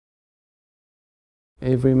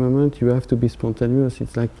Every moment you have to be spontaneous.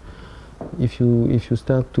 It's like if you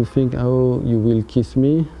start to think how you will kiss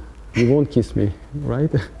me, you won't kiss me,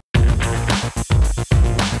 right?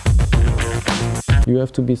 You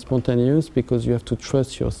have to be spontaneous because you have to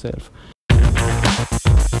trust yourself.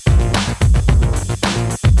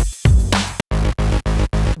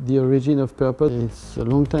 The origin of Purple, it's a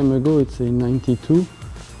long time ago, it's in '92,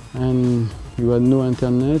 and you had no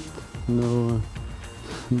internet, no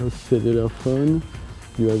cellular phone,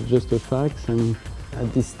 you had just a fax, and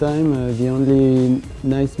at this time the only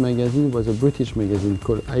nice magazine was a British magazine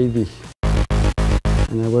called ID.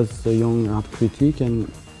 And I was a young art critic,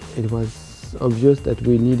 and it was obvious that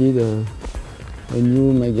we needed a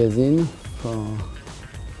new magazine for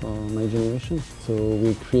my generation. So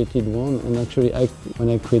we created one, and actually when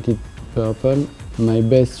I created Purple, my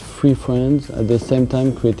best 3 friends at the same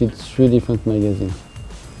time created 3 different magazines.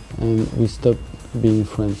 And we stopped being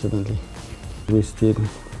friends suddenly. We still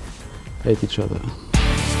hate each other.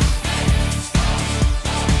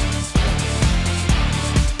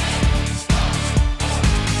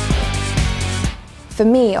 For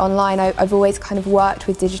me, online, I've always kind of worked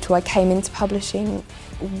with digital. I came into publishing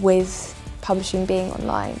with publishing being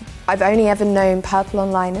online. I've only ever known Purple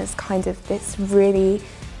online as kind of this really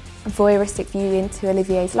voyeuristic view into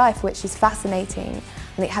Olivier's life, which is fascinating,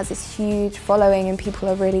 and it has this huge following and people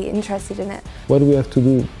are really interested in it. What we have to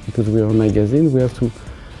do, because we are a magazine, we have to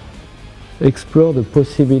explore the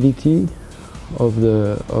possibility of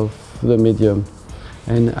the medium.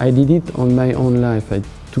 And I did it on my own life. I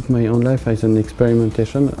took my own life as an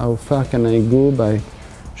experimentation. How far can I go by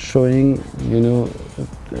showing,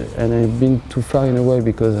 and I've been too far in a way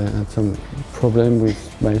because I had some problem with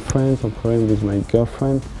my friends, some problem with my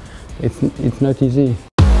girlfriend. It's not easy.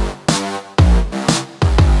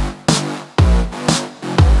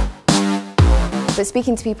 But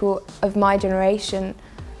speaking to people of my generation,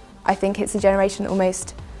 I think it's a generation that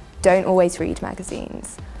almost don't always read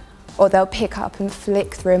magazines, or they'll pick up and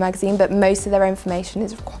flick through a magazine, but most of their information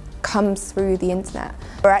comes through the internet.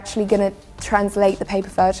 We're actually going to translate the paper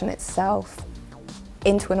version itself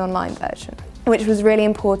into an online version, which was really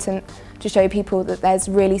important to show people that there's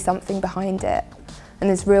really something behind it, and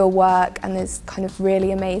there's real work, and there's kind of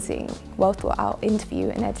really amazing, well thought out interview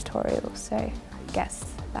and editorial. So I guess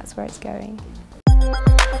that's where it's going.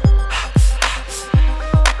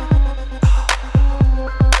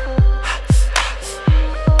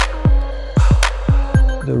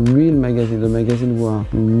 The real magazine, the magazine who are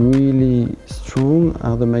really strong,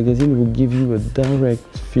 are the magazine who give you a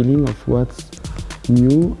direct feeling of what's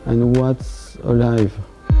new and what's alive.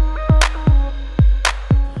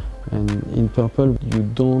 And in Purple, you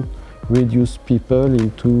don't reduce people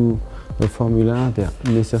into a formula. They're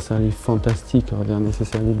necessarily fantastic or they're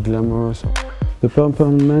necessarily glamorous. The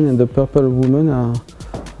Purple Man and the Purple Woman are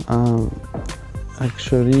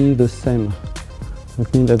actually the same.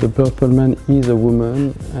 That means that the Purple Man is a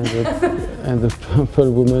woman and the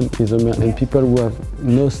Purple Woman is a man. And people who have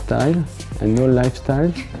no style and no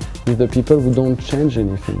lifestyle is the people who don't change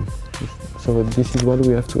anything. So this is what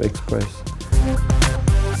we have to express.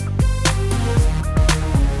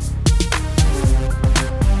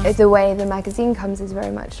 The way the magazine comes is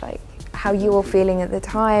very much like how you're feeling at the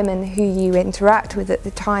time and who you interact with at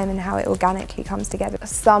the time and how it organically comes together.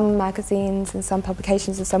 Some magazines and some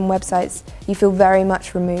publications and some websites you feel very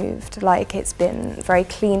much removed, like it's been very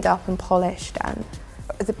cleaned up and polished, and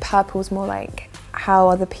the Purple's more like how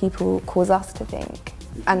other people cause us to think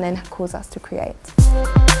and then cause us to create.